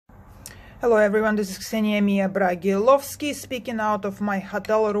Hello everyone, this is Ksenia Mia Bragilovsky speaking out of my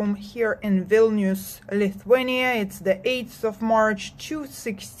hotel room here in Vilnius, Lithuania. It's the 8th of March,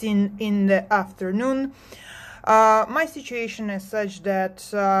 2:16 in the afternoon. My situation is such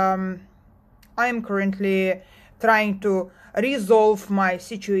that I am currently trying to resolve my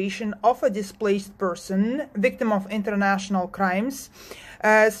situation of a displaced person, victim of international crimes.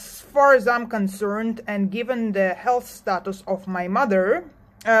 As far as I'm concerned, and given the health status of my mother,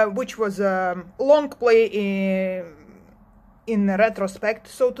 which was a long play in retrospect,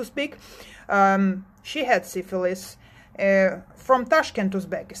 so to speak. She had syphilis from Tashkent,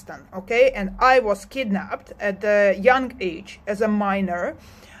 Uzbekistan, okay? And I was kidnapped at a young age as a minor.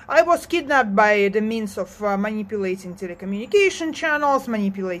 I was kidnapped by the means of manipulating telecommunication channels,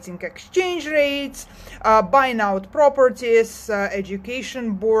 manipulating exchange rates, buying out properties,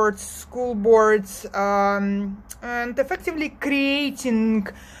 education boards, school boards, and effectively creating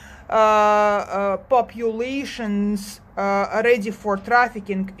populations ready for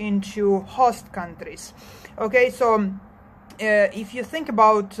trafficking into host countries. Okay, so if you think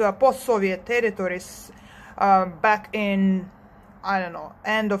about post-Soviet territories back in, I don't know,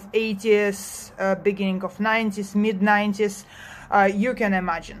 end of 80s, beginning of 90s, mid 90s, you can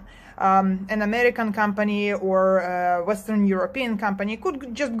imagine an American company or a Western European company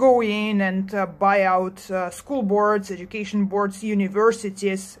could just go in and buy out school boards, education boards,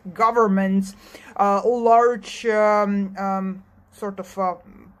 universities, governments, large sort of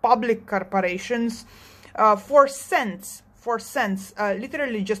public corporations for cents.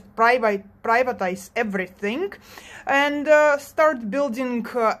 Literally just privatize everything and start building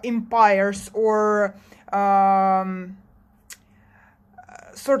empires or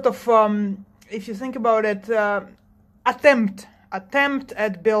sort of, if you think about it, attempt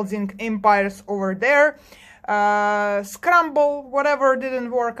at building empires over there, scramble, whatever didn't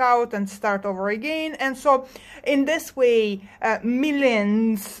work out, and start over again. And so in this way,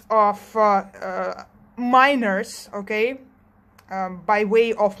 millions of minors, okay, by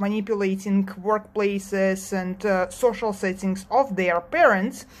way of manipulating workplaces and social settings of their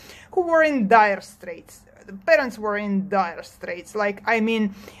parents, who were in dire straits. The parents were in dire straits. Like, I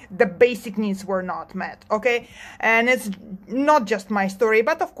mean, the basic needs were not met, okay? And it's not just my story,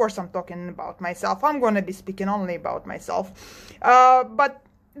 but of course I'm talking about myself. I'm going to be speaking only about myself. But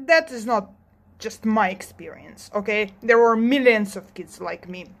that is not just my experience, okay? There were millions of kids like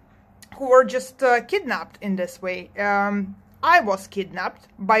me who were just kidnapped in this way. I was kidnapped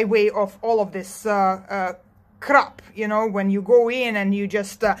by way of all of this crap, you know, when you go in and you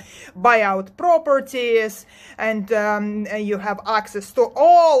just buy out properties and you have access to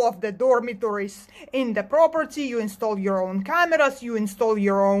all of the dormitories in the property, you install your own cameras, you install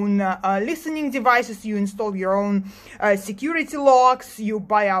your own listening devices, you install your own security locks, you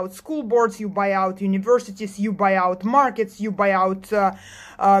buy out school boards, you buy out universities, you buy out markets, you buy out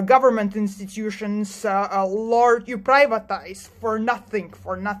government institutions, you privatize for nothing,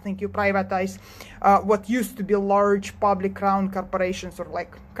 you privatize what used to be large public crown corporations, or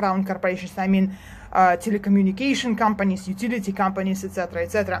like crown corporations, I mean telecommunication companies, utility companies, etc.,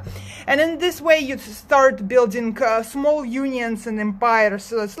 etc. And in this way you start building small unions and empires.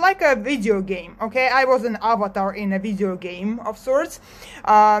 So it's like a video game, okay? I was an avatar in a video game of sorts,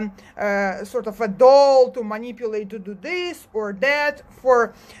 sort of a doll to manipulate, to do this or that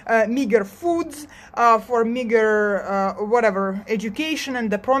for meager foods, for meager whatever, education and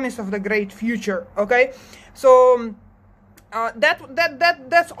the promise of the great future, okay? So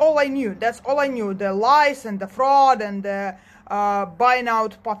that's all I knew. That's all I knew. The lies and the fraud and the buying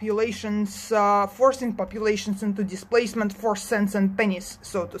out populations, forcing populations into displacement for cents and pennies,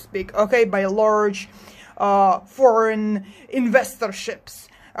 so to speak, okay, by large foreign investorships,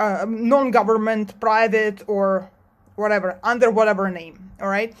 non-government, private, or whatever, under whatever name, all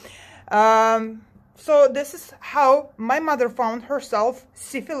right? So this is how my mother found herself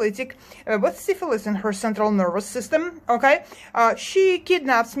syphilitic, with syphilis in her central nervous system, okay? She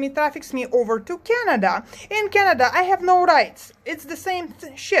kidnaps me, traffics me over to Canada. In Canada, I have no rights. It's the same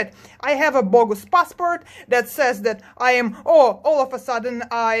shit. I have a bogus passport that says that I am, all of a sudden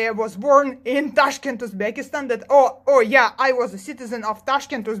I was born in Tashkent, Uzbekistan, that, yeah, I was a citizen of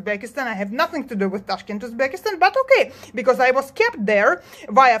Tashkent, Uzbekistan. I have nothing to do with Tashkent, Uzbekistan, but okay, because I was kept there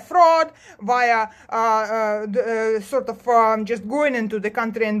via fraud, via sort of just going into the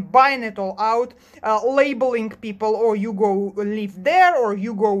country and buying it all out, labeling people, oh, you go live there, or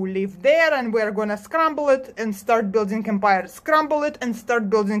you go live there, and we're gonna scramble it and start building empire. Scramble it and start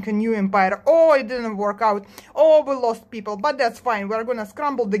building a new empire. Oh, it didn't work out. Oh, we lost people, but that's fine. We're gonna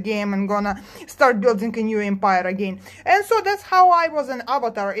scramble the game and gonna start building a new empire again. And so that's how I was an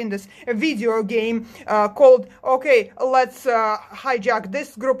avatar in this video game called, okay, let's hijack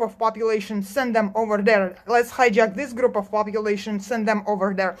this group of population, send them over there. Let's hijack this group of population, send them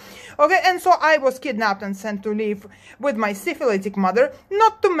over there. Okay, and so I was kidnapped and sent to live with my syphilitic mother,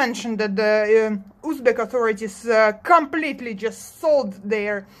 not to mention that the Uzbek authorities completely just sold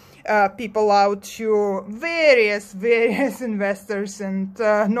their people out to various investors and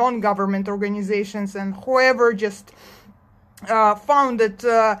non-government organizations and whoever just found it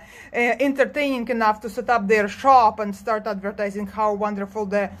entertaining enough to set up their shop and start advertising how wonderful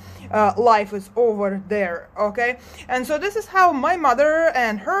the life is over there. Okay, and so this is how my mother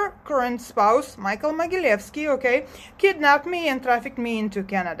and her current spouse, Michael Mogilevsky, okay, kidnapped me and trafficked me into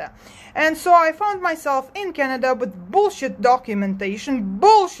Canada. And so I found myself in Canada with bullshit documentation,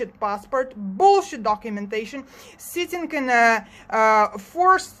 bullshit passport, bullshit documentation, sitting in a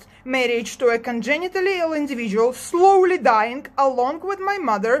forced marriage to a congenitally ill individual, slowly dying along with my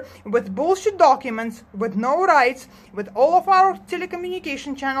mother, with bullshit documents, with no rights, with all of our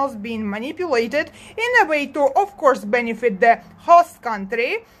telecommunication channels being manipulated in a way to, of course, benefit the host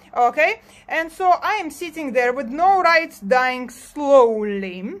country. Okay, and so I am sitting there with no rights, dying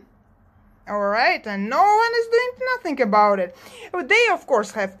slowly. Alright, and no one is doing nothing about it. They, of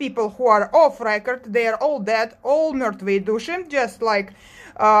course, have people who are off record. They are all dead, all mертвые души, just like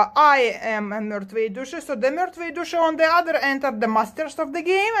I am a mертвые души. So the mертвые души on the other end are the masters of the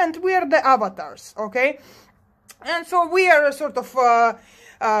game, and we are the avatars, okay? And so we are sort of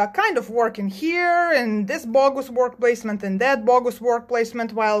kind of working here in this bogus work placement and that bogus work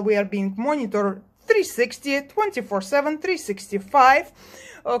placement while we are being monitored 360, 24/7, 365.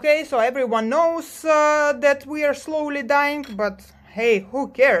 Okay, so everyone knows that we are slowly dying, but hey, who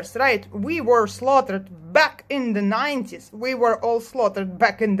cares, right? We were slaughtered back in the 90s. We were all slaughtered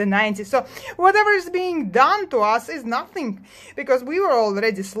back in the 90s. So whatever is being done to us is nothing, because we were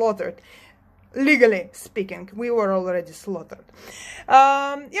already slaughtered. Legally speaking, we were already slaughtered.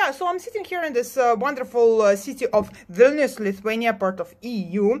 Yeah, so I'm sitting here in this wonderful city of Vilnius, Lithuania, part of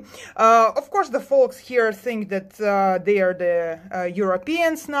EU. Of course, the folks here think that they are the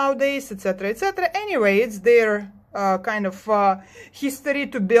Europeans nowadays, etc., etc. Anyway, it's their kind of history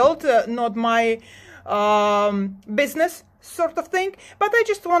to build, not my business sort of thing. But I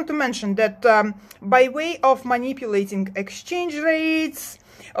just want to mention that by way of manipulating exchange rates,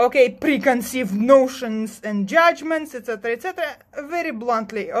 okay, preconceived notions and judgments, etc., etc., very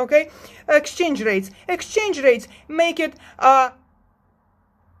bluntly, okay, exchange rates make it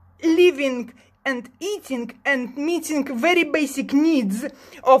living and eating and meeting very basic needs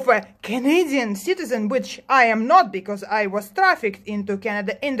of a Canadian citizen, which I am not, because I was trafficked into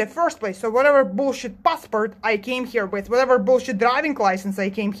Canada in the first place. So whatever bullshit passport I came here with, whatever bullshit driving license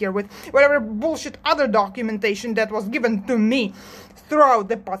I came here with, whatever bullshit other documentation that was given to me throughout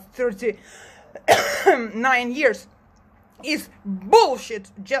the past 39 years is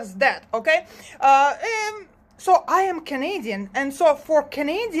bullshit, just that, okay? So I am Canadian, and so for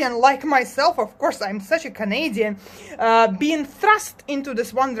Canadian like myself, of course I'm such a Canadian, being thrust into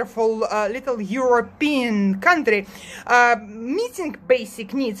this wonderful little European country, meeting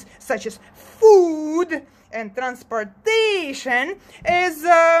basic needs such as food and transportation is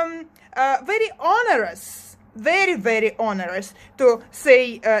very onerous, very onerous, to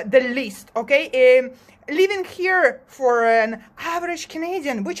say the least, okay? Living here for an average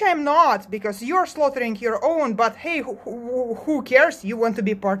Canadian, which I'm not, because you're slaughtering your own, but hey, who cares? You want to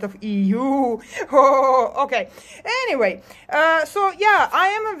be part of EU. Oh, okay. Anyway, so yeah, I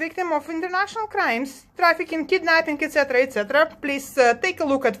am a victim of international crimes, trafficking, kidnapping, etc., etc. Please take a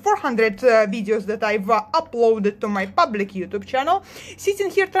look at 400 videos that I've uploaded to my public YouTube channel. Sitting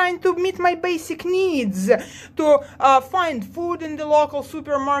here trying to meet my basic needs, to find food in the local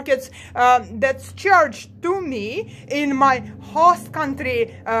supermarkets that's charged to me in my host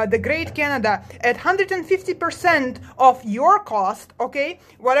country, the Great Canada, at 150% of your cost, okay?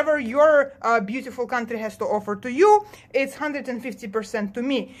 Whatever your beautiful country has to offer to you, it's 150% to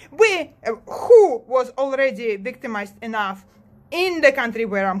me. Who was already victimized enough in the country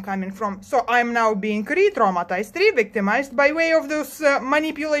where I'm coming from. So I'm now being re-traumatized, re-victimized by way of this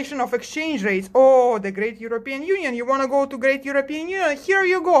manipulation of exchange rates. Oh, the Great European Union. You want to go to Great European Union? Here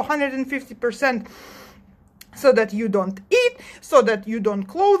you go, 150% so that you don't eat, so that you don't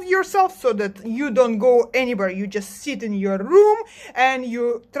clothe yourself, so that you don't go anywhere. You just sit in your room and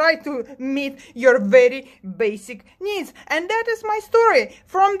you try to meet your very basic needs. And that is my story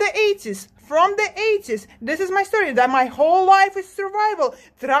from the 80s. From the 80s, this is my story, that my whole life is survival.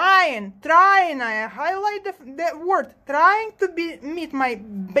 Trying, I highlight the word, trying to meet my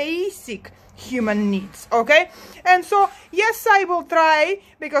basic human needs, okay? And so, yes, I will try,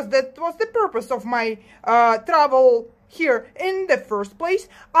 because that was the purpose of my travel here in the first place.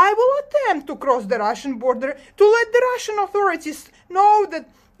 I will attempt to cross the Russian border, to let the Russian authorities know that,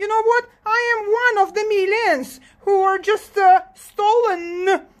 you know what, I am one of the millions who are just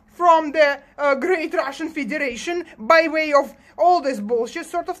stolen from the Great Russian Federation by way of all this bullshit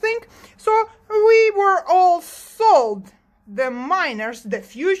sort of thing. So we were all sold, the minors, the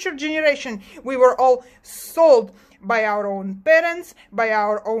future generation, we were all sold by our own parents, by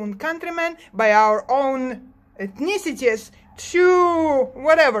our own countrymen, by our own ethnicities to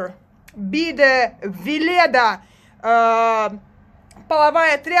whatever, be the Vileda,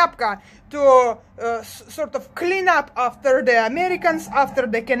 половая тряпка, to sort of clean up after the Americans, after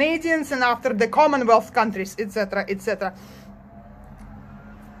the Canadians, and after the Commonwealth countries, etc., etc.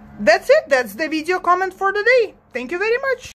 That's it. That's the video comment for the day. Thank you very much.